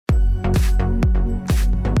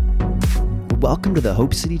welcome to the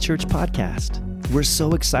Hope City Church podcast. We're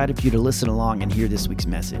so excited for you to listen along and hear this week's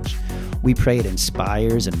message. We pray it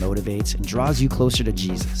inspires and motivates and draws you closer to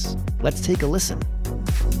Jesus. Let's take a listen.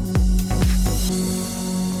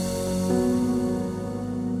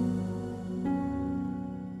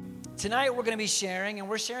 Tonight we're going to be sharing, and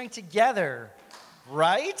we're sharing together,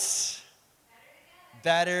 right?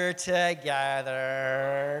 Better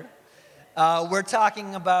together. We're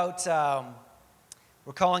talking about,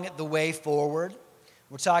 we're calling it the way forward.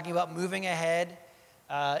 We're talking about moving ahead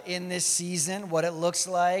in this season, what it looks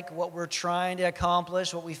like, what we're trying to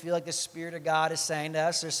accomplish, what we feel like the Spirit of God is saying to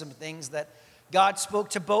us. There's some things that God spoke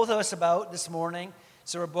to both of us about this morning,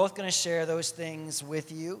 so we're both going to share those things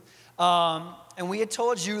with you. And we had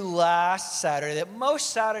told you last Saturday that most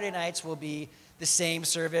Saturday nights will be the same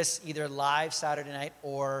service, either live Saturday night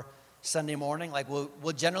or Sunday morning. Like we'll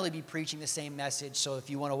generally be preaching the same message. So if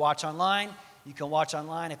you want to watch online, you can watch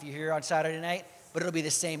online if you're here on Saturday night, but it'll be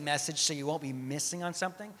the same message, so you won't be missing on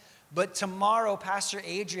something. But tomorrow, Pastor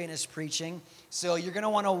Adrian is preaching, so you're going to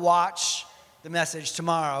want to watch the message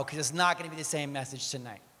tomorrow because it's not going to be the same message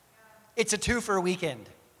tonight. It's a twofer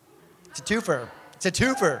weekend. It's a twofer. It's a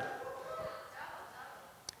twofer.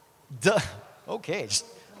 Okay,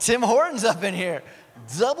 Tim Hortons up in here.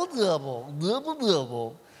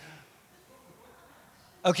 Double.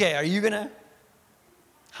 Okay, are you gonna?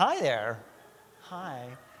 Hi there. Hi.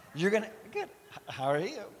 You're gonna. Good. How are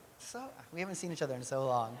you? We haven't seen each other in so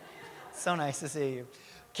long. So nice to see you.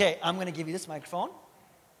 Okay, I'm gonna give you this microphone.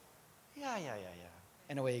 Yeah.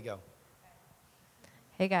 And away you go.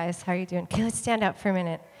 Hey guys, how are you doing? Okay, let's stand up for a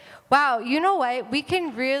minute. Wow, you know what? We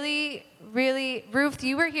can really, Ruth,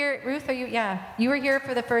 you were here. Ruth, are you? Yeah, you were here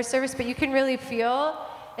for the first service, but you can really feel,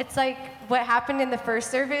 it's like what happened in the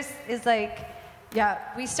first service is like, yeah,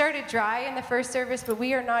 we started dry in the first service, but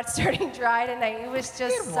we are not starting dry tonight. It was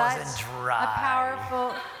just such a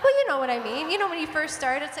powerful, well, you know what I mean. You know, when you first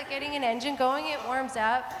start, it's like getting an engine going, it warms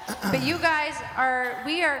up. But you guys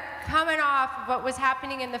we are coming off of what was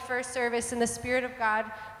happening in the first service, and the Spirit of God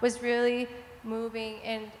was really moving.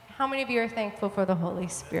 And how many of you are thankful for the Holy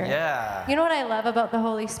Spirit? Yeah. You know what I love about the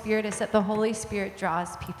Holy Spirit is that the Holy Spirit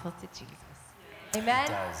draws people to Jesus. Amen? It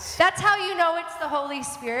does. That's how you know it's the Holy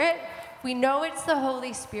Spirit. We know it's the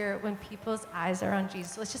Holy Spirit when people's eyes are on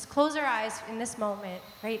Jesus. Let's just close our eyes in this moment,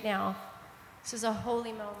 right now. This is a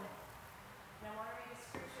holy moment. And I want to read a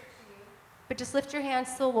scripture to you. But just lift your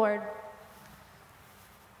hands to the Lord. I'm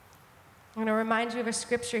going to remind you of a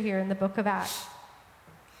scripture here in the book of Acts,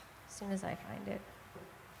 as soon as I find it.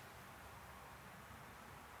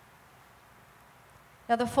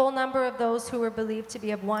 Now the full number of those who were believed to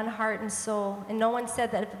be of one heart and soul, and no one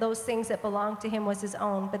said that those things that belonged to him was his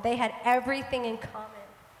own, but they had everything in common.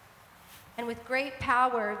 And with great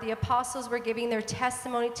power, the apostles were giving their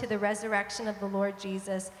testimony to the resurrection of the Lord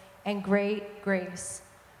Jesus, and great grace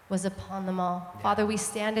was upon them all. Yeah. Father, we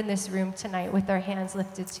stand in this room tonight with our hands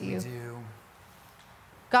lifted to you. We do.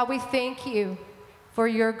 God, we thank you for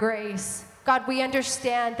your grace. God, we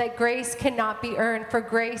understand that grace cannot be earned, for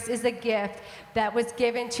grace is a gift that was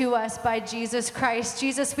given to us by Jesus Christ.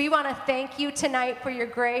 Jesus, we want to thank you tonight for your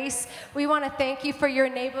grace. We want to thank you for your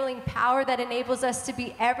enabling power that enables us to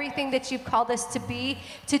be everything that you've called us to be,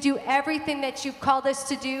 to do everything that you've called us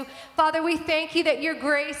to do. Father, we thank you that your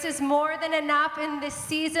grace is more than enough in this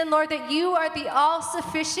season, Lord, that you are the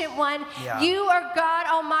all-sufficient one. Yeah. You are God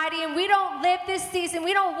Almighty, and we don't live this season.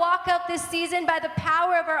 We don't walk out this season by the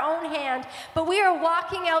power of our own hand, but we are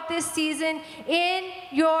walking out this season in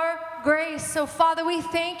your grace. So, Father, we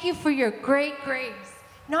thank you for your great grace.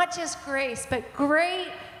 Not just grace, but great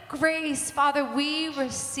grace. Father, we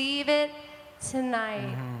receive it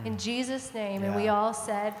tonight in Jesus' name. Yeah. And we all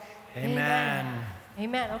said, Amen.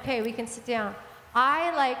 Amen. Okay, we can sit down.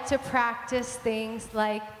 I like to practice things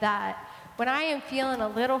like that. When I am feeling a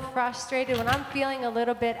little frustrated, when I'm feeling a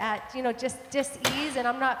little bit at, just dis-ease and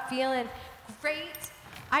I'm not feeling great,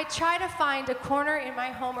 I try to find a corner in my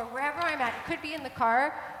home or wherever I'm at. It could be in the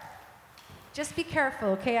car. Just be careful,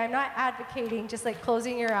 okay? I'm not advocating just like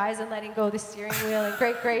closing your eyes and letting go of the steering wheel, and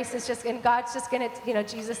great grace is just, and God's just gonna,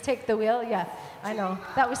 Jesus take the wheel. Yeah, I know.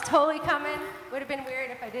 That was totally coming. Would have been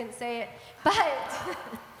weird if I didn't say it.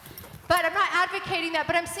 But I'm not advocating that,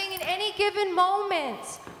 but I'm saying in any given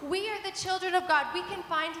moment, we are the children of God. We can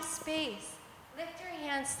find a space. Lift your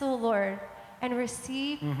hands to the Lord and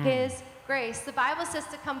receive his grace. The Bible says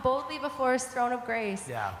to come boldly before his throne of grace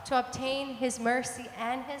to obtain his mercy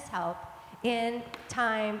and his help in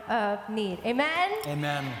time of need. Amen?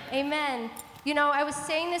 Amen. Amen. I was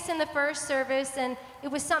saying this in the first service, and it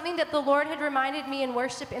was something that the Lord had reminded me in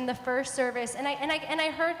worship in the first service, and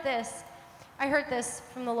I heard this. I heard this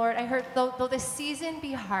from the Lord. I heard, though the season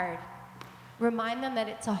be hard, remind them that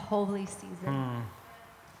it's a holy season.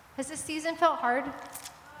 Has this season felt hard?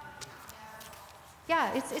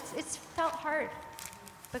 Yeah, it's felt hard.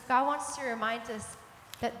 But God wants to remind us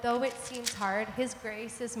that though it seems hard, his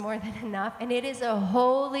grace is more than enough, and it is a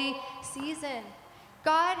holy season.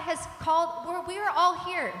 God has called, we are all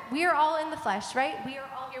here. We are all in the flesh, right? We are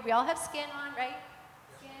all here. We all have skin on, right?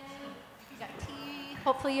 Skin, you got teeth.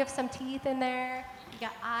 Hopefully you have some teeth in there. You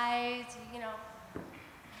got eyes, you know.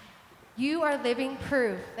 You are living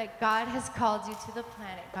proof that God has called you to the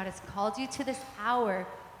planet. God has called you to this hour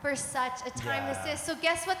for such a time as this. So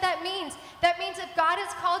guess what that means? That means if God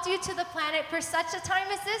has called you to the planet for such a time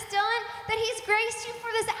as this, Dylan, that he's graced you for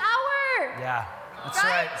this hour. Yeah, that's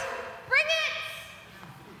right. Bring it.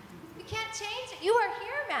 You can't change it. You are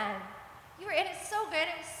here, man. You are, and it's so good.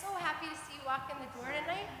 I was so happy to see you walk in the door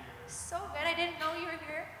tonight. So good. I didn't know you were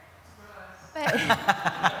here.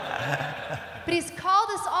 But he's called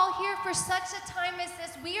us all here for such a time as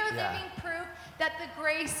this. We are living proof that the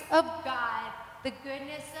grace of God, the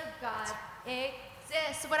goodness of God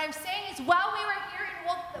exists. So what I'm saying is while we were here and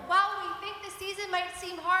while we think the season might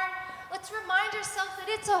seem hard, let's remind ourselves that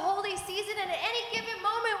it's a holy season, and at any given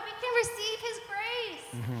moment we can receive his grace.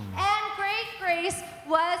 And great grace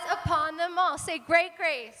was upon them all. Say great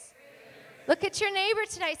grace. Look at your neighbor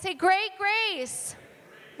tonight. Say great grace.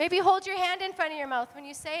 Maybe hold your hand in front of your mouth when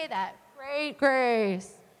you say that. Great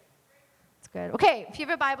grace. It's good. Okay, if you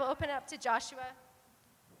have a Bible, open it up to Joshua.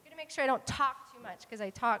 I'm going to make sure I don't talk too much because I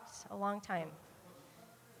talked a long time.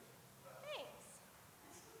 Thanks.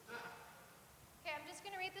 Okay, I'm just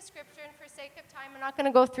going to read the scripture, and for sake of time, I'm not going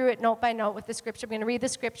to go through it note by note with the scripture. I'm going to read the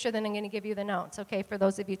scripture, then I'm going to give you the notes, okay, for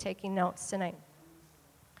those of you taking notes tonight.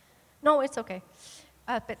 No, it's okay.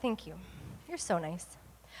 But thank you. You're so nice.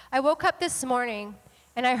 I woke up this morning,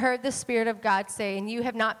 and I heard the Spirit of God say, and you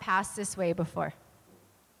have not passed this way before.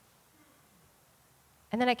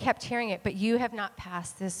 And then I kept hearing it, but you have not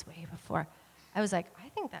passed this way before. I was like, I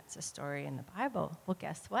think that's a story in the Bible. Well,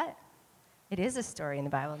 guess what? It is a story in the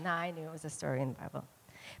Bible. Now I knew it was a story in the Bible.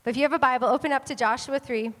 But if you have a Bible, open up to Joshua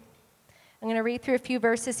 3. I'm going to read through a few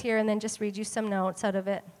verses here and then just read you some notes out of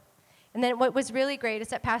it. And then what was really great is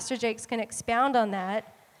that Pastor Jake's going to expound on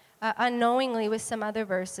that unknowingly with some other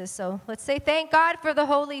verses. So let's say thank God for the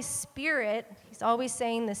Holy Spirit. He's always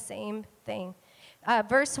saying the same thing.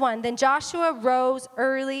 Verse 1, then Joshua rose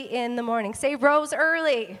early in the morning. Say rose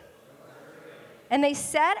early. And they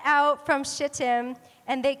set out from Shittim,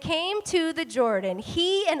 and they came to the Jordan,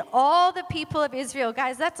 he and all the people of Israel.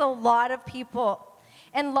 Guys, that's a lot of people.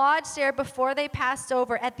 And lodged there before they passed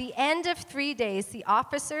over. At the end of 3 days, the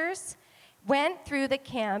officers went through the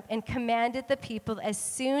camp and commanded the people, as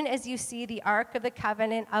soon as you see the ark of the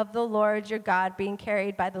covenant of the Lord your God being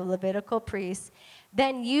carried by the Levitical priests,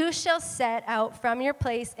 then you shall set out from your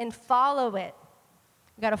place and follow it.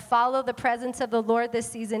 You got to follow the presence of the Lord this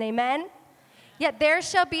season, amen? Yet there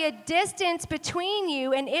shall be a distance between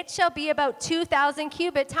you, and it shall be about 2,000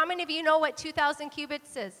 cubits. How many of you know what 2,000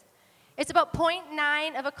 cubits is? It's about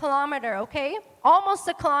 0.9 of a kilometer, okay? Almost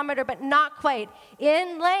a kilometer, but not quite,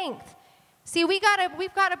 in length. See, we've got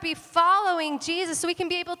to be following Jesus so we can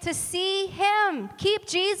be able to see him. Keep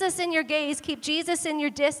Jesus in your gaze. Keep Jesus in your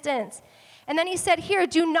distance. And then he said here,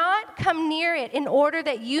 do not come near it in order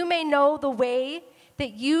that you may know the way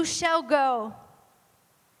that you shall go.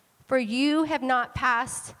 For you have not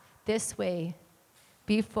passed this way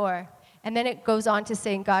before. And then it goes on to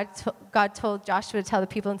saying, God told Joshua to tell the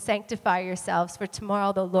people, and sanctify yourselves, for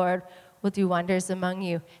tomorrow the Lord will do wonders among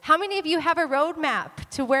you. How many of you have a roadmap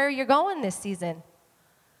to where you're going this season?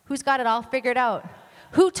 Who's got it all figured out?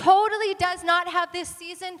 Who totally does not have this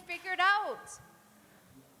season figured out?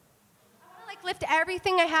 I want to lift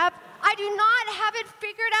everything I have. I do not have it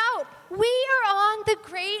figured out. We are on the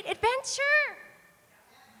great adventure.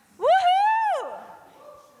 Woohoo!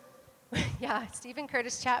 Yeah, Stephen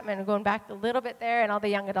Curtis Chapman, going back a little bit there, and all the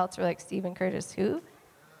young adults were like, Stephen Curtis who?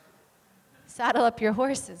 Saddle up your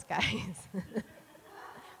horses, guys.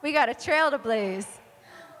 We got a trail to blaze.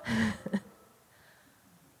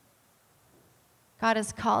 God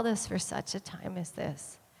has called us for such a time as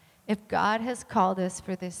this. If God has called us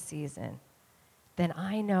for this season, then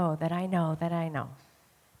I know that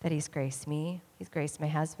he's graced me, he's graced my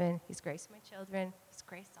husband, he's graced my children, he's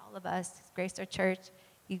graced all of us, he's graced our church,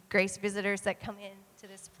 he's graced visitors that come into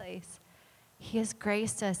this place. He has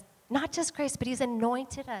graced us. Not just grace, but he's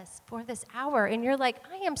anointed us for this hour. And you're like,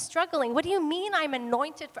 I am struggling. What do you mean I'm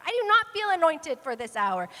anointed for? I do not feel anointed for this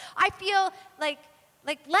hour. I feel like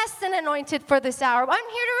less than anointed for this hour. I'm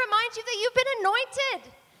here to remind you that you've been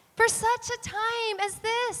anointed for such a time as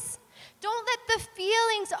this. Don't let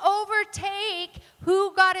things overtake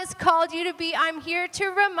who God has called you to be, I'm here to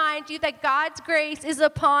remind you that God's grace is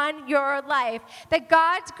upon your life, that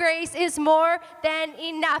God's grace is more than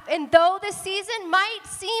enough. And though the season might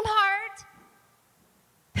seem hard,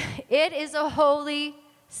 it is a holy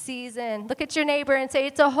season. Look at your neighbor and say,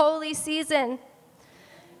 it's a holy season.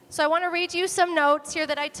 So I want to read you some notes here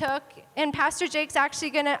that I took, and Pastor Jake's actually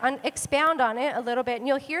going to expound on it a little bit, and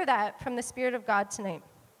you'll hear that from the Spirit of God tonight.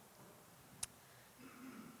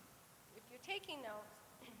 If you're taking notes,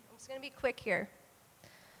 I'm just going to be quick here.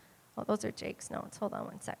 Oh, those are Jake's notes. Hold on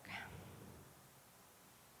one sec.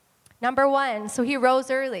 Number 1, so he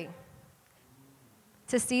rose early.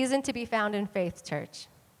 It's a season to be found in faith, church.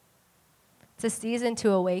 It's a season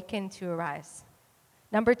to awaken, to arise.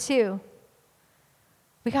 Number 2,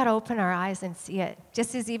 we got to open our eyes and see it.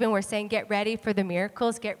 Just as even we're saying, get ready for the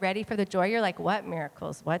miracles, get ready for the joy. You're like, what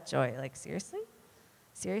miracles? What joy? Like, seriously?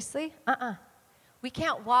 Seriously? We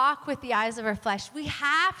can't walk with the eyes of our flesh. We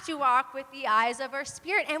have to walk with the eyes of our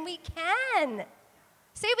spirit, and we can.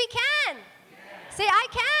 Say we can. Yeah. Say I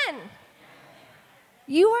can. Yeah.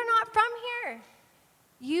 You are not from here.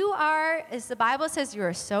 You are, as the Bible says, you're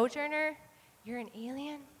a sojourner. You're an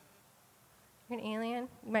alien. You're an alien.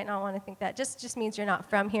 You might not want to think that. Just means you're not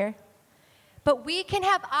from here. But we can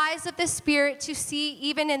have eyes of the Spirit to see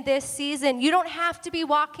even in this season. You don't have to be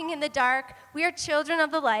walking in the dark. We are children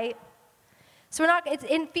of the light. So it's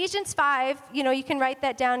in Ephesians 5, you can write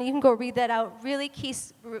that down. You can go read that out. Really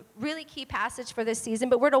key passage for this season.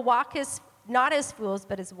 But we're to walk not as fools,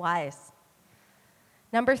 but as wise.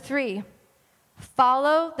 Number 3,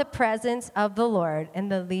 follow the presence of the Lord and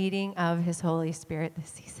the leading of His Holy Spirit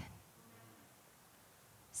this season.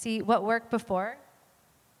 See, what worked before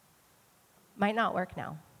might not work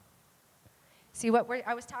now. See,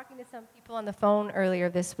 I was talking to some people on the phone earlier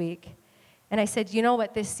this week, and I said, you know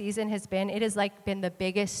what this season has been? It has been the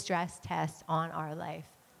biggest stress test on our life.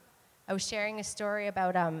 I was sharing a story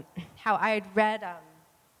about how I had read,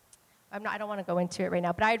 I don't want to go into it right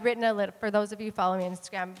now, but I had written a little, for those of you following me on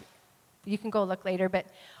Instagram, you can go look later, but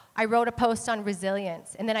I wrote a post on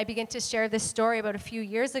resilience, and then I began to share this story about a few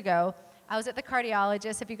years ago. I was at the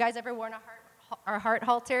cardiologist. Have you guys ever worn a heart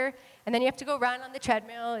halter? And then you have to go run on the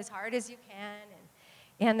treadmill as hard as you can.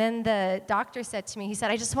 And then the doctor said to me, he said,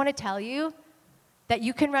 I just want to tell you that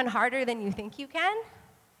you can run harder than you think you can.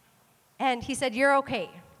 And he said, you're okay,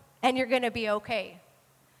 and you're going to be okay.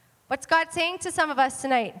 What's God saying to some of us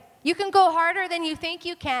tonight? You can go harder than you think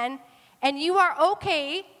you can, and you are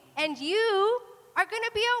okay, and you are going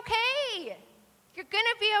to be okay. You're going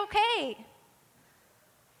to be okay.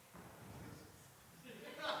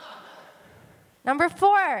 Number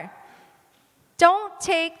 4, don't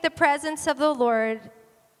take the presence of the Lord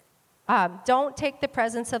as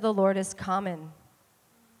common.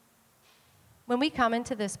 When we come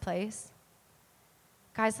into this place,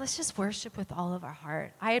 guys, let's just worship with all of our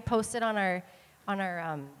heart. I had posted on our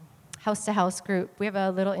house-to-house group. We have a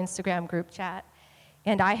little Instagram group chat,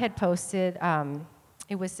 and I had posted,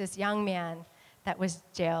 it was this young man that was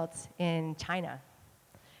jailed in China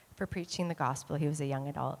for preaching the gospel. He was a young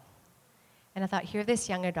adult. And I thought, here this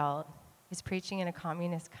young adult is preaching in a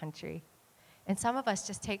communist country. And some of us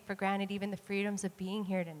just take for granted even the freedoms of being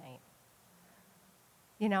here tonight.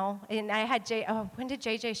 And I had when did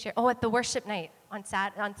JJ share? Oh, at the worship night on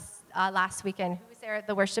last weekend. Who was there at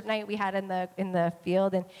the worship night we had in the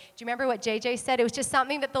field? And do you remember what JJ said? It was just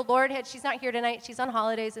something that the Lord had, she's not here tonight, she's on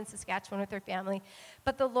holidays in Saskatchewan with her family.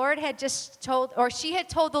 But the Lord had just she had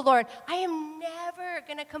told the Lord, I am never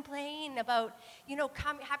going to complain about,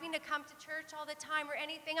 having to come to church all the time or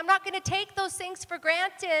anything. I'm not going to take those things for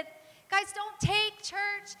granted. Guys, don't take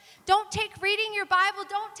church, don't take reading your Bible,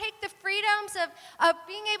 don't take the freedoms of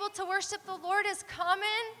being able to worship the Lord as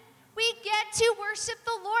common. We get to worship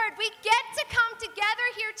the Lord. We get to come together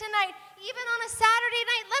here tonight, even on a Saturday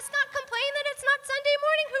night. Let's not complain that it's not Sunday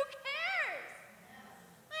morning. Who cares?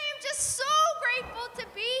 I am just so grateful to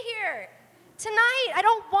be here tonight. I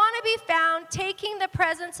don't want to be found taking the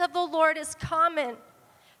presence of the Lord as common.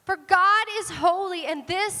 For God is holy, and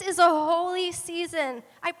this is a holy season.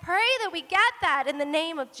 I pray that we get that in the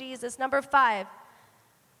name of Jesus. Number 5.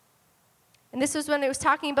 And this was when it was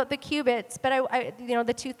talking about the cubits, but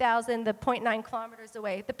the 2,000, the 0.9 kilometers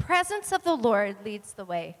away. The presence of the Lord leads the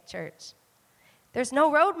way, church. There's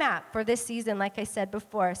no roadmap for this season, like I said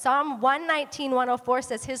before. Psalm 119:104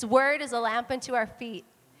 says, His word is a lamp unto our feet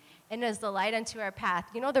and is the light unto our path.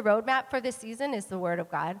 The roadmap for this season is the word of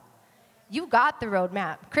God. You got the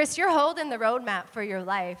roadmap. Chris, you're holding the roadmap for your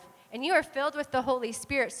life, and you are filled with the Holy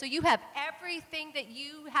Spirit, so you have everything that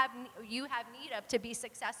you have need of to be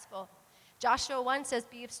successful. Joshua 1 says,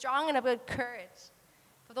 be strong and of good courage.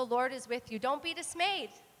 for the Lord is with you. Don't be dismayed.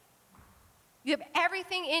 You have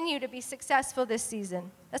everything in you to be successful this season.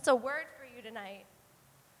 That's a word for you tonight.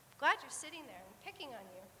 Glad you're sitting there and picking on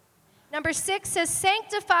you. Number 6 says,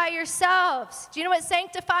 sanctify yourselves. Do you know what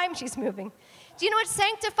sanctify means? She's moving. Do you know what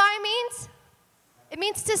sanctify means? It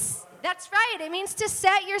means to, that's right, it means to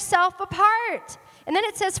set yourself apart. And then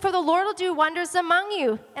it says, for the Lord will do wonders among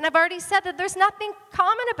you. And I've already said that there's nothing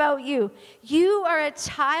common about you. You are a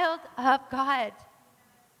child of God.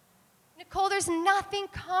 Nicole, there's nothing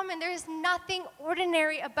common. There is nothing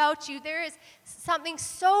ordinary about you. There is something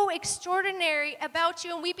so extraordinary about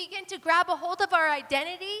you. And we begin to grab a hold of our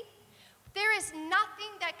identity. There is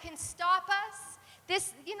nothing that can stop us.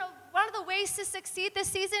 This, one of the ways to succeed this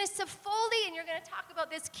season is to fully, and you're going to talk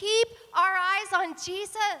about this, keep our eyes on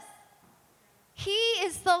Jesus. He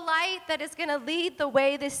is the light that is going to lead the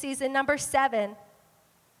way this season. Number 7,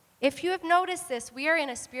 if you have noticed this, we are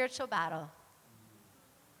in a spiritual battle.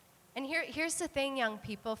 And here's the thing, young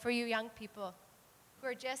people, for you young people who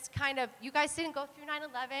are just you guys didn't go through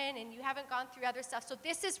 9/11 and you haven't gone through other stuff. So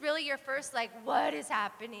this is really your first, what is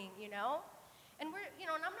happening, And and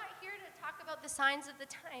I'm not here to talk about the signs of the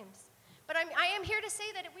times. But I am here to say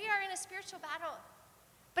that we are in a spiritual battle.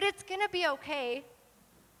 But it's going to be okay.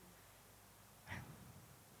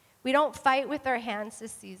 We don't fight with our hands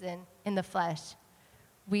this season in the flesh.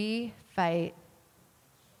 We fight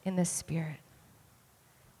in the Spirit.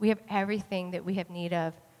 We have everything that we have need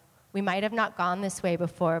of. We might have not gone this way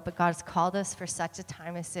before, but God's called us for such a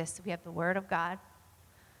time as this. We have the Word of God.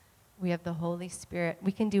 We have the Holy Spirit.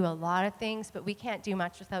 We can do a lot of things, but we can't do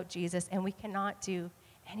much without Jesus, and we cannot do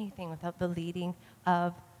anything without the leading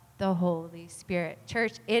of the Holy Spirit.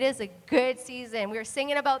 Church, it is a good season. We were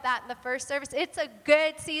singing about that in the first service. It's a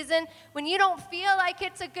good season. When you don't feel like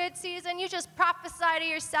it's a good season, you just prophesy to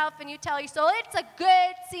yourself and you tell your soul, it's a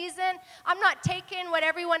good season. I'm not taking what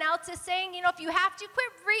everyone else is saying. If you have to,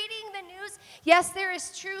 quit reading the news. Yes, there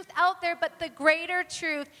is truth out there, but the greater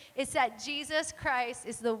truth is that Jesus Christ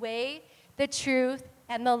is the way, the truth,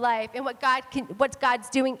 and the life. And what God's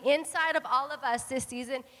doing inside of all of us this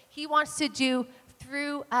season, He wants to do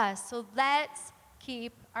through us. So let's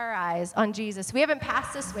keep our eyes on Jesus. We haven't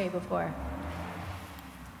passed this way before,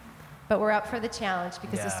 but we're up for the challenge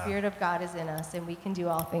because the Spirit of God is in us and we can do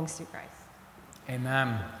all things through Christ.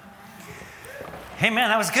 Amen. Hey man,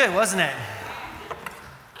 that was good, wasn't it?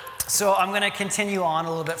 So I'm going to continue on a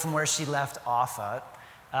little bit from where she left off at.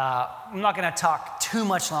 I'm not going to talk too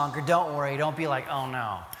much longer. Don't worry. Don't be like, oh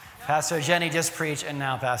no. Pastor Jenny just preached, and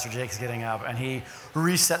now Pastor Jake's getting up, and he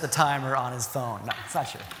reset the timer on his phone. No, it's not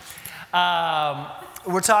true.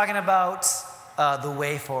 We're talking about the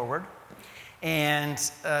way forward, and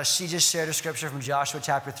she just shared a scripture from Joshua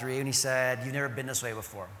chapter 3, and he said, you've never been this way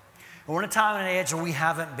before. We're in a time and an age where we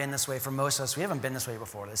haven't been this way. For most of us, we haven't been this way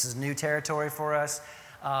before. This is new territory for us.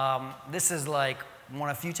 This is like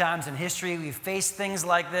one of the few times in history we've faced things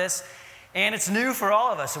like this, and it's new for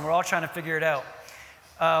all of us, and we're all trying to figure it out.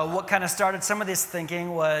 What kind of started some of this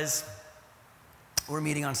thinking was we're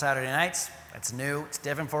meeting on Saturday nights. That's new. It's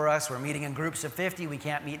different for us. We're meeting in groups of 50. We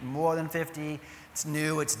can't meet more than 50. It's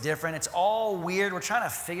new. It's different. It's all weird. We're trying to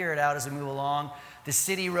figure it out as we move along. The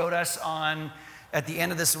city wrote us on at the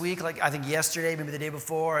end of this week, like I think yesterday, maybe the day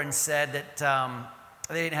before, and said that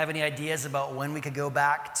they didn't have any ideas about when we could go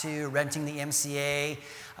back to renting the MCA.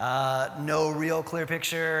 No real clear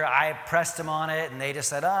picture. I pressed them on it, and they just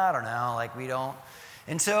said, I don't know, we don't.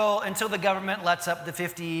 Until the government lets up the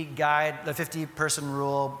 50-person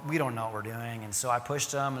rule, we don't know what we're doing. And so I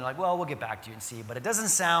pushed them and we'll get back to you and see. But it doesn't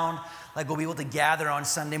sound like we'll be able to gather on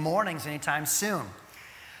Sunday mornings anytime soon.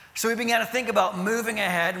 So we began to think about moving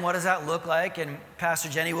ahead and what does that look like. And Pastor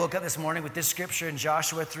Jenny woke up this morning with this scripture in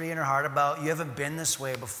Joshua 3 in her heart about you haven't been this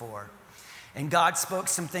way before. And God spoke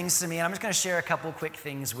some things to me. And I'm just going to share a couple quick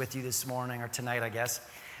things with you this morning, or tonight, I guess.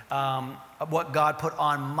 What God put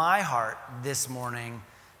on my heart this morning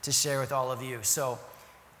to share with all of you. So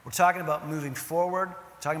we're talking about moving forward,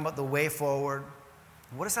 talking about the way forward.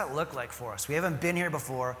 What does that look like for us? We haven't been here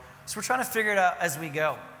before, so we're trying to figure it out as we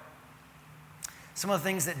go. Some of the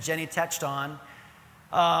things that Jenny touched on.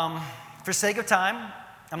 For sake of time,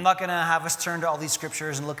 I'm not going to have us turn to all these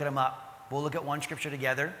scriptures and look at them up. We'll look at one scripture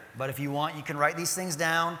together, but if you want, you can write these things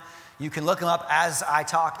down. You can look them up as I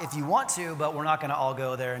talk if you want to, but we're not going to all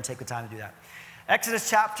go there and take the time to do that. Exodus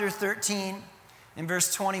chapter 13 in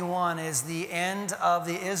verse 21 is the end of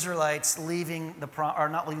the Israelites leaving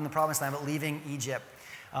not leaving the promised land, but leaving Egypt.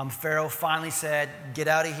 Pharaoh finally said, get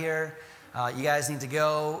out of here. You guys need to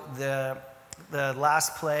go. The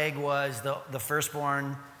last plague was the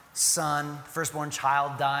firstborn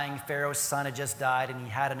child dying. Pharaoh's son had just died, and he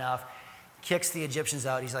had enough. kicks the Egyptians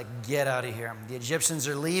out. He's like, get out of here. The Egyptians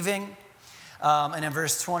are leaving. And in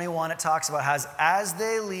verse 21, it talks about how as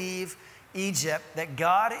they leave Egypt, that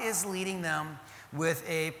God is leading them with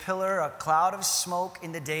a pillar, a cloud of smoke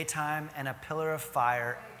in the daytime and a pillar of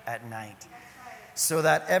fire at night. So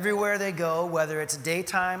that everywhere they go, whether it's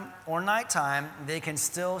daytime or nighttime, they can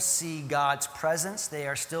still see God's presence. They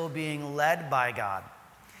are still being led by God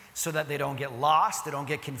so that they don't get lost, they don't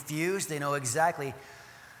get confused, they know exactly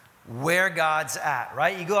where God's at,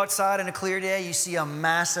 right? You go outside on a clear day, you see a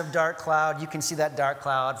massive dark cloud. You can see that dark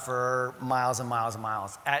cloud for miles and miles and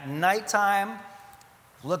miles. At nighttime,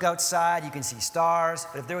 look outside, you can see stars.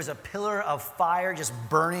 But if there was a pillar of fire just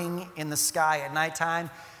burning in the sky at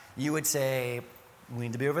nighttime, you would say, we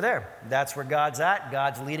need to be over there. That's where God's at.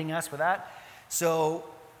 God's leading us with that. So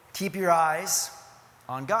keep your eyes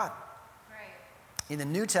on God. Right. In the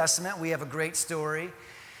New Testament, we have a great story.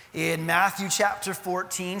 In Matthew chapter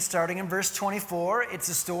 14, starting in verse 24, it's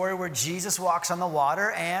a story where Jesus walks on the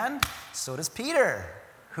water, and so does Peter.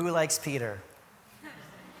 Who likes Peter?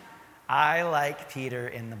 I like Peter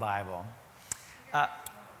in the Bible.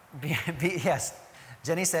 Yes,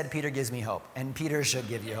 Jenny said Peter gives me hope, and Peter should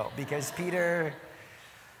give you hope, because Peter,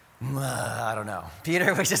 I don't know.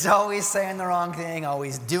 Peter was just always saying the wrong thing,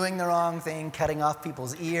 always doing the wrong thing, cutting off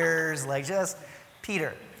people's ears, like just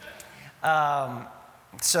Peter.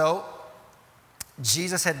 So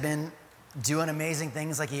Jesus had been doing amazing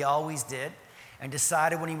things like he always did, and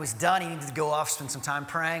decided when he was done, he needed to go off, spend some time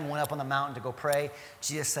praying, went up on the mountain to go pray.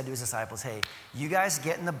 Jesus said to his disciples, hey, you guys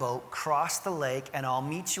get in the boat, cross the lake, and I'll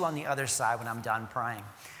meet you on the other side when I'm done praying.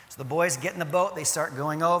 So the boys get in the boat, they start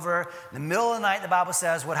going over. In the middle of the night, the Bible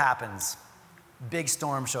says, what happens? Big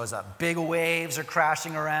storm shows up. Big waves are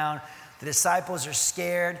crashing around. The disciples are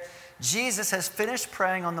scared. Jesus has finished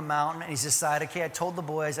praying on the mountain, and he's decided, okay, I told the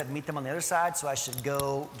boys I'd meet them on the other side, so I should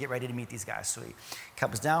go get ready to meet these guys. So he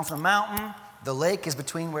comes down from the mountain. The lake is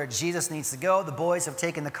between where Jesus needs to go. The boys have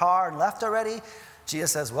taken the car and left already.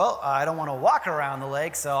 Jesus says, well, I don't want to walk around the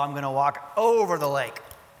lake, so I'm going to walk over the lake.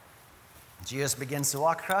 Jesus begins to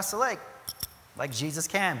walk across the lake like Jesus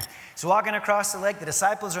can. He's walking across the lake. The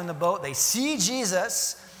disciples are in the boat. They see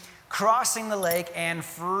Jesus crossing the lake and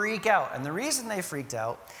freak out. And the reason they freaked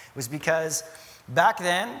out was because back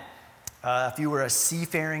then, if you were a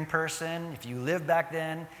seafaring person, if you lived back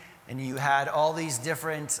then, and you had all these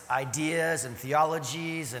different ideas and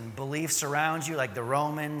theologies and beliefs around you, like the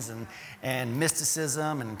Romans and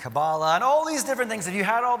mysticism and Kabbalah and all these different things, if you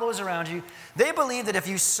had all those around you, they believed that if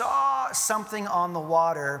you saw something on the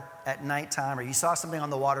water at nighttime, or you saw something on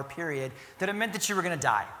the water, period, that it meant that you were going to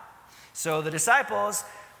die. So the disciples,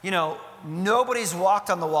 nobody's walked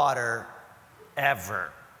on the water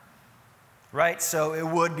ever. Right? So it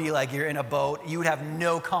would be like you're in a boat. You would have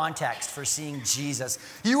no context for seeing Jesus.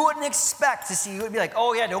 You wouldn't expect to see. You would be like,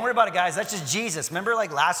 oh, yeah, don't worry about it, guys. That's just Jesus. Remember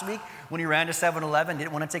like last week when he ran to 7-Eleven,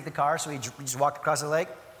 didn't want to take the car, so he just walked across the lake?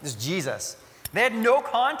 This is Jesus. They had no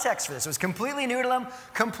context for this. It was completely new to them,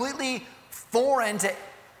 completely foreign to...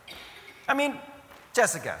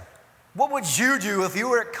 Jessica, what would you do if you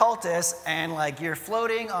were at Cultus and like you're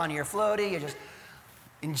floating on your floaty, you're just...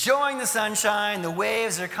 enjoying the sunshine, the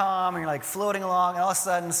waves are calm, and you're like floating along, and all of a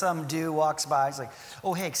sudden some dude walks by. He's like,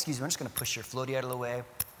 oh, hey, excuse me, I'm just going to push your floaty out of the way.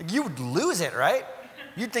 Like, you would lose it, right?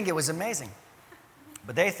 You'd think it was amazing.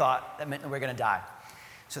 But they thought that meant that we're going to die.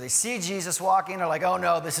 So they see Jesus walking. They're like, oh,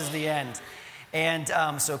 no, this is the end.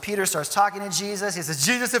 And so Peter starts talking to Jesus. He says,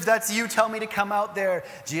 Jesus, if that's you, tell me to come out there.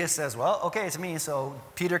 Jesus says, well, okay, it's me. So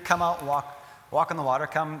Peter, come out and walk on the water.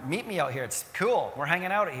 Come meet me out here. It's cool. We're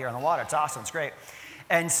hanging out here on the water. It's awesome. It's great.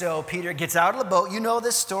 And so Peter gets out of the boat. You know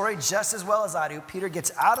this story just as well as I do. Peter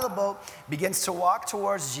gets out of the boat, begins to walk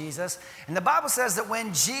towards Jesus. And the Bible says that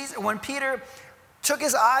when Peter took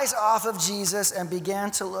his eyes off of Jesus and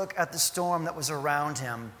began to look at the storm that was around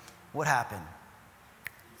him, what happened?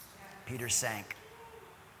 Peter sank.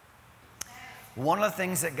 One of the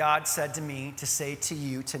things that God said to me to say to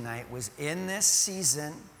you tonight was, in this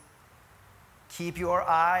season, keep your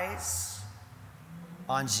eyes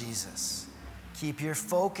on Jesus. Keep your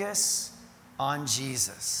focus on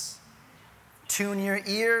Jesus. Tune your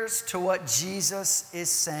ears to what Jesus is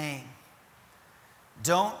saying.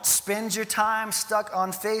 Don't spend your time stuck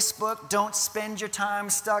on Facebook. Don't spend your time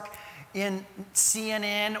stuck in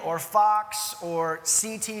CNN or Fox or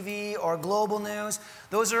CTV or Global News.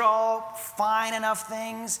 Those are all fine enough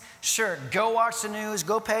things. Sure, go watch the news,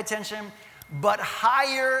 go pay attention. But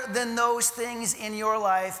higher than those things in your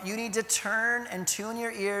life, you need to turn and tune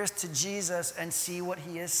your ears to Jesus and see what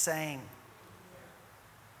he is saying.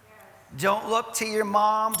 Don't look to your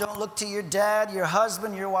mom. Don't look to your dad, your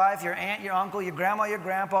husband, your wife, your aunt, your uncle, your grandma, your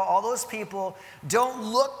grandpa, all those people.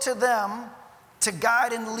 Don't look to them to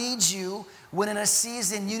guide and lead you when in a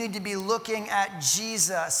season you need to be looking at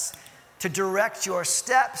Jesus to direct your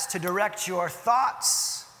steps, to direct your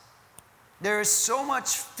thoughts. There is so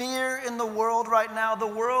much fear in the world right now. The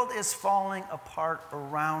world is falling apart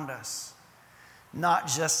around us. Not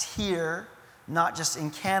just here, not just in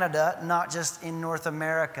Canada, not just in North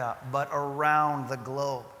America, but around the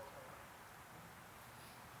globe.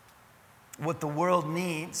 What the world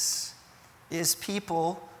needs is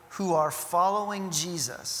people who are following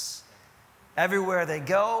Jesus. Everywhere they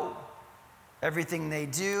go, everything they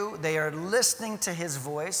do, they are listening to his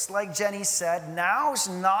voice. Like Jenny said, now's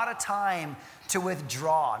not a time to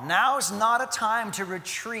withdraw. Now's not a time to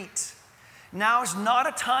retreat. Now's not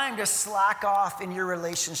a time to slack off in your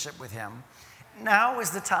relationship with him. Now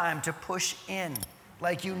is the time to push in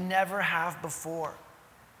like you never have before.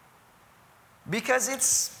 Because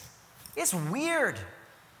it's weird.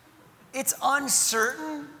 It's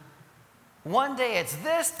uncertain. One day it's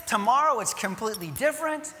this, tomorrow it's completely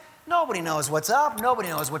different. Nobody knows what's up, nobody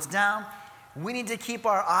knows what's down. We need to keep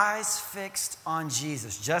our eyes fixed on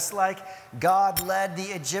Jesus. Just like God led the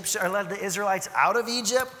Israelites out of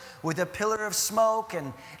Egypt with a pillar of smoke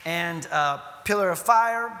and a pillar of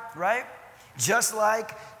fire, right? Just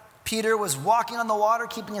like Peter was walking on the water,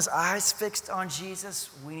 keeping his eyes fixed on Jesus,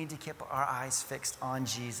 we need to keep our eyes fixed on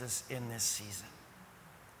Jesus in this season.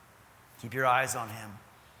 Keep your eyes on him.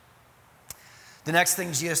 The next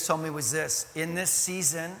thing Jesus told me was this: in this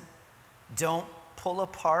season, don't pull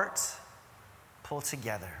apart, pull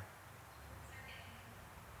together.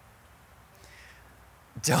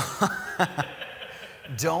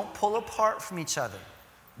 Don't pull apart from each other.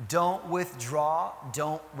 Don't withdraw,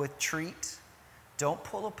 don't retreat. Don't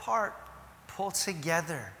pull apart, pull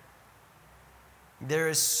together. There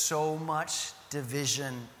is so much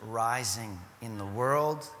division rising in the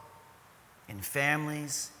world, in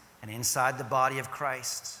families, and inside the body of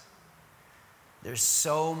Christ. There's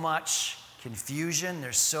so much confusion,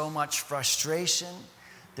 there's so much frustration,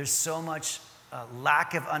 there's so much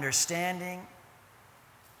lack of understanding.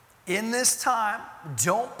 In this time,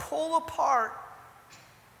 don't pull apart,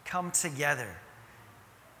 come together.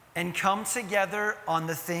 And come together on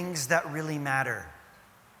the things that really matter.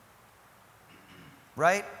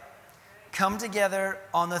 Right? Come together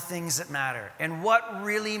on the things that matter. And what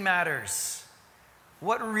really matters?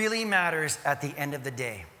 What really matters at the end of the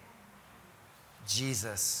day?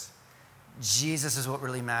 Jesus. Jesus is what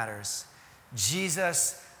really matters.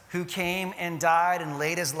 Jesus, who came and died and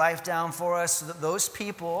laid his life down for us, so that those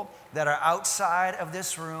people that are outside of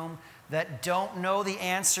this room, that don't know the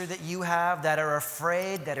answer that you have, that are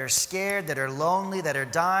afraid, that are scared, that are lonely, that are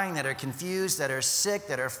dying, that are confused, that are sick,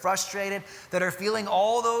 that are frustrated, that are feeling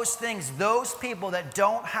all those things, those people that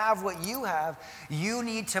don't have what you have, you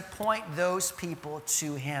need to point those people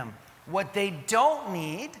to him. What they don't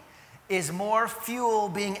need is more fuel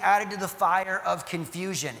being added to the fire of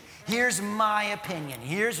confusion. Here's my opinion.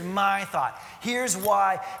 Here's my thought. Here's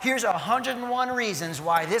 101 reasons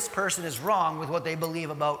why this person is wrong with what they believe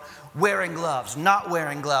about wearing gloves, not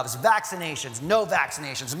wearing gloves, vaccinations, no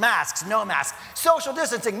vaccinations, masks, no masks, social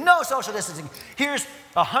distancing, no social distancing. Here's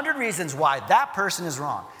 100 reasons why that person is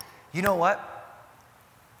wrong. You know what?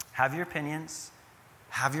 Have your opinions,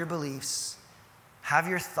 have your beliefs, have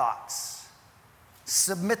your thoughts.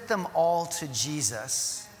 Submit them all to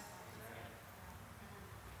Jesus.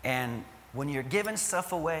 And when you're giving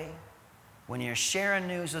stuff away, when you're sharing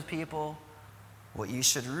news with people, what you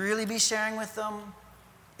should really be sharing with them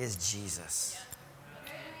is Jesus.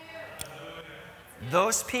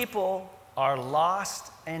 Those people are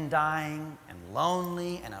lost and dying and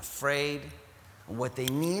lonely and afraid. And what they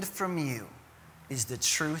need from you is the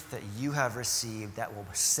truth that you have received that will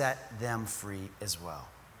set them free as well.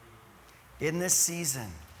 In this season,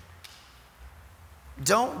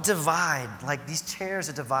 don't divide like these chairs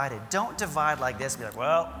are divided. Don't divide like this. Be like,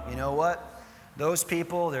 well, you know what? Those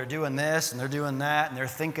people, they're doing this and they're doing that and they're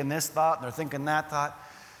thinking this thought and they're thinking that thought.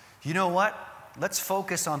 You know what? Let's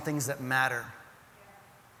focus on things that matter.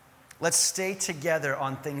 Let's stay together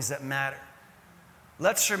on things that matter.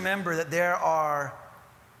 Let's remember that there are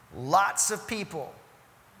lots of people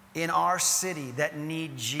in our city that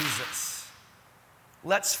need Jesus.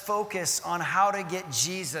 Let's focus on how to get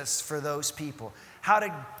Jesus for those people, how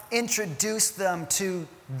to introduce them to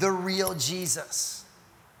the real Jesus.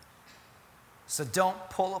 So don't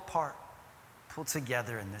pull apart, pull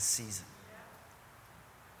together in this season.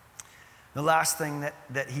 The last thing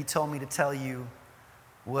that he told me to tell you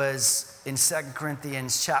was in 2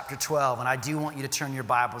 Corinthians chapter 12, and I do want you to turn your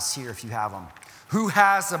Bibles here if you have them. Who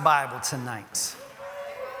has a Bible tonight?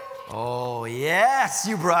 Oh, yes,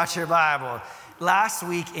 you brought your Bible. Last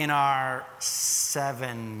week in our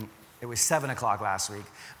it was 7 o'clock last week,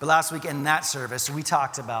 but last week in that service, we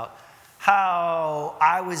talked about how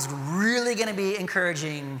I was really going to be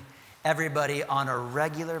encouraging everybody on a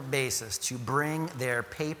regular basis to bring their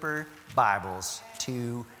paper Bibles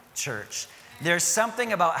to church. There's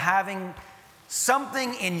something about having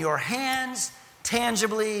something in your hands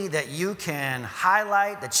tangibly that you can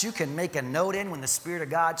highlight, that you can make a note in when the Spirit of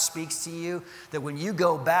God speaks to you, that when you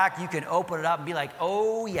go back, you can open it up and be like,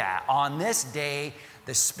 oh yeah, on this day,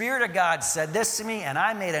 the Spirit of God said this to me, and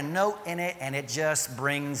I made a note in it, and it just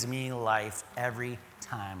brings me life every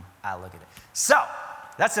time I look at it. So,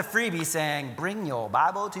 that's a freebie saying, bring your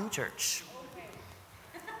Bible to church.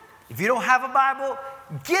 If you don't have a Bible,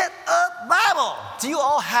 get a Bible. Do you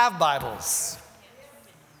all have Bibles?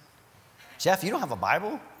 Jeff, you don't have a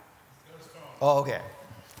Bible? Oh, okay.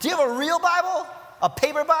 Do you have a real Bible? A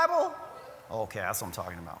paper Bible? Okay, that's what I'm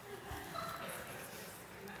talking about.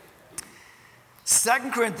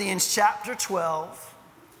 2 Corinthians chapter 12.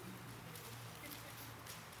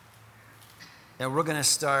 And we're going to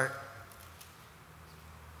start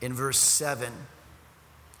in verse 7.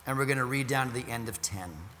 And we're going to read down to the end of 10.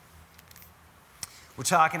 We're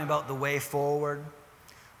talking about the way forward.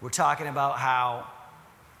 We're talking about how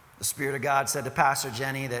the Spirit of God said to Pastor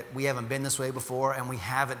Jenny that we haven't been this way before, and we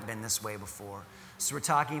haven't been this way before. So we're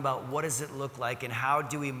talking about what does it look like and how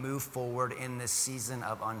do we move forward in this season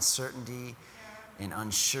of uncertainty and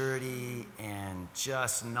unsurety and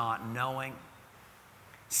just not knowing.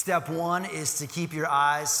 Step one is to keep your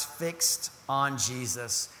eyes fixed on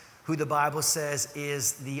Jesus, who the Bible says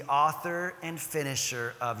is the author and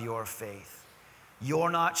finisher of your faith.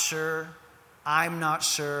 You're not sure, I'm not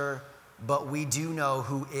sure, but we do know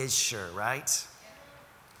who is sure, right?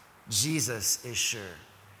 Jesus is sure.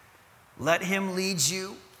 Let him lead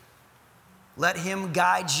you. Let him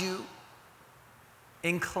guide you.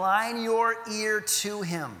 Incline your ear to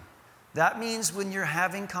him. That means when you're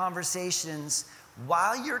having conversations,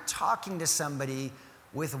 while you're talking to somebody,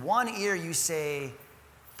 with one ear you say,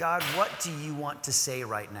 God, what do you want to say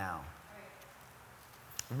right now?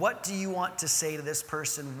 What do you want to say to this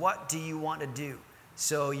person? What do you want to do?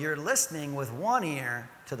 So you're listening with one ear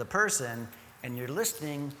to the person, and you're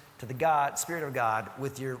listening to the Spirit of God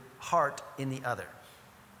with your heart in the other.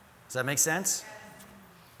 Does that make sense?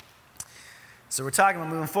 So we're talking about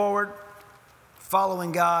moving forward,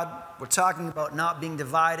 following God. We're talking about not being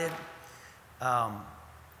divided.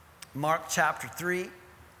 Mark chapter 3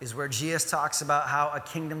 is where Jesus talks about how a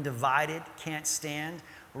kingdom divided can't stand.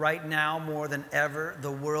 Right now, more than ever, the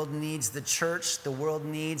world needs the church. The world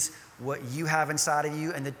needs what you have inside of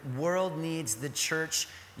you, and the world needs the church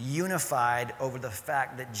unified over the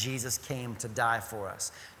fact that Jesus came to die for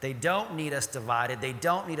us. They don't need us divided. They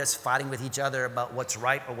don't need us fighting with each other about what's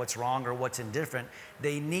right or what's wrong or what's indifferent.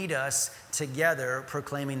 They need us together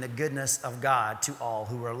proclaiming the goodness of God to all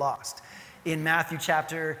who are lost. In Matthew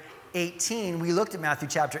chapter 18, we looked at Matthew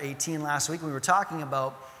chapter 18 last week. We were talking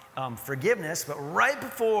about forgiveness, but right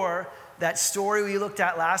before that story we looked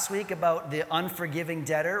at last week about the unforgiving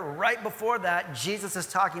debtor, right before that, Jesus is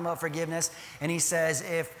talking about forgiveness, and he says,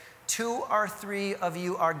 if 2 or 3 of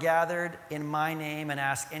you are gathered in my name and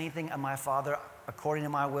ask anything of my Father according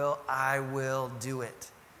to my will, I will do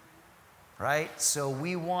it. Right? So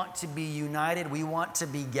we want to be united. We want to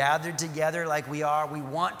be gathered together like we are. We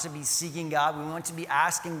want to be seeking God. We want to be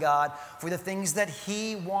asking God for the things that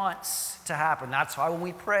he wants to happen. That's why when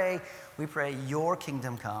we pray, your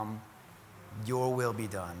kingdom come, your will be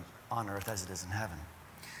done on earth as it is in heaven.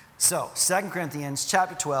 So 2 Corinthians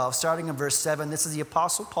chapter 12, starting in verse 7, this is the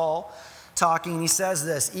Apostle Paul talking. And he says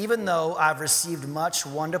this, even though I've received much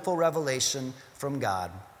wonderful revelation from God,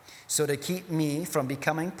 so to keep me from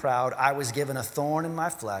becoming proud, I was given a thorn in my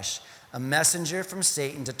flesh, a messenger from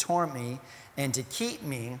Satan to torment me and to keep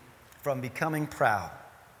me from becoming proud.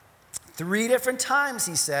 3 different times,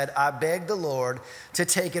 he said, I begged the Lord to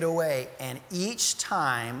take it away. And each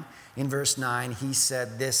time, in verse 9, he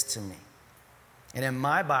said this to me. And in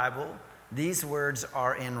my Bible, these words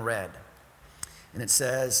are in red. And it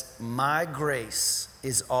says, my grace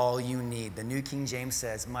is all you need. The New King James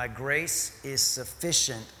says, my grace is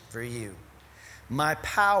sufficient for you. My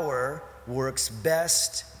power works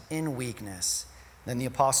best in weakness. Then the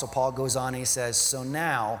Apostle Paul goes on and he says, so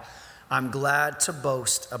now I'm glad to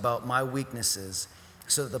boast about my weaknesses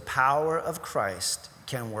so that the power of Christ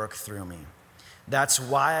can work through me. That's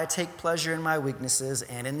why I take pleasure in my weaknesses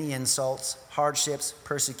and in the insults, hardships,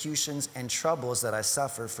 persecutions, and troubles that I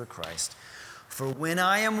suffer for Christ. For when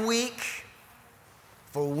I am weak,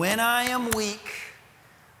 for when I'm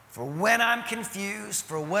confused,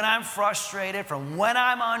 for when I'm frustrated, from when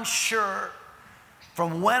I'm unsure,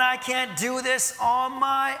 from when I can't do this on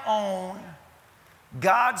my own,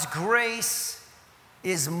 God's grace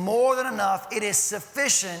is more than enough. It is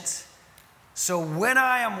sufficient. So when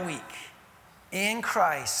I am weak in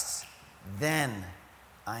Christ, then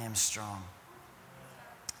I am strong.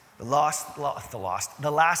 The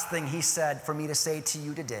last thing he said for me to say to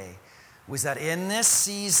you today was that in this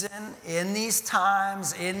season, in these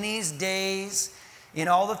times, in these days, in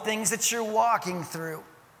all the things that you're walking through,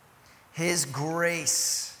 his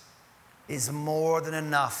grace is more than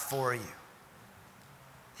enough for you.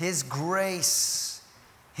 His grace,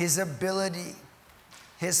 his ability,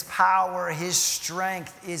 his power, his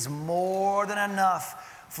strength is more than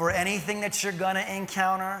enough for anything that you're going to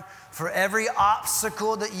encounter, for every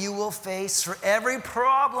obstacle that you will face, for every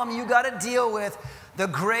problem you got to deal with. The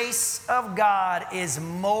grace of God is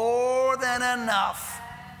more than enough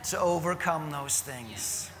to overcome those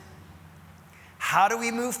things. How do we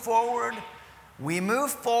move forward? We move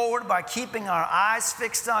forward by keeping our eyes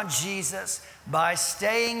fixed on Jesus, by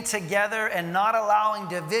staying together and not allowing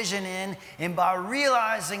division in, and by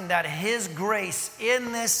realizing that his grace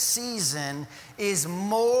in this season is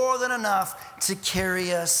more than enough to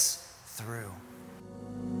carry us through.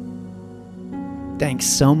 Thanks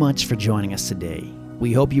so much for joining us today.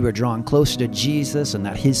 We hope you are drawn closer to Jesus and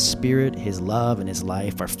that his spirit, his love, and his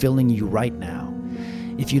life are filling you right now.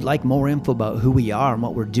 If you'd like more info about who we are and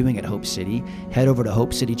what we're doing at Hope City, head over to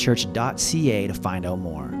hopecitychurch.ca to find out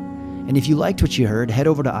more. And if you liked what you heard, head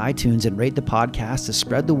over to iTunes and rate the podcast to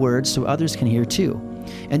spread the word so others can hear too.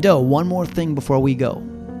 And one more thing before we go.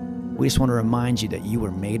 We just want to remind you that you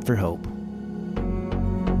were made for hope.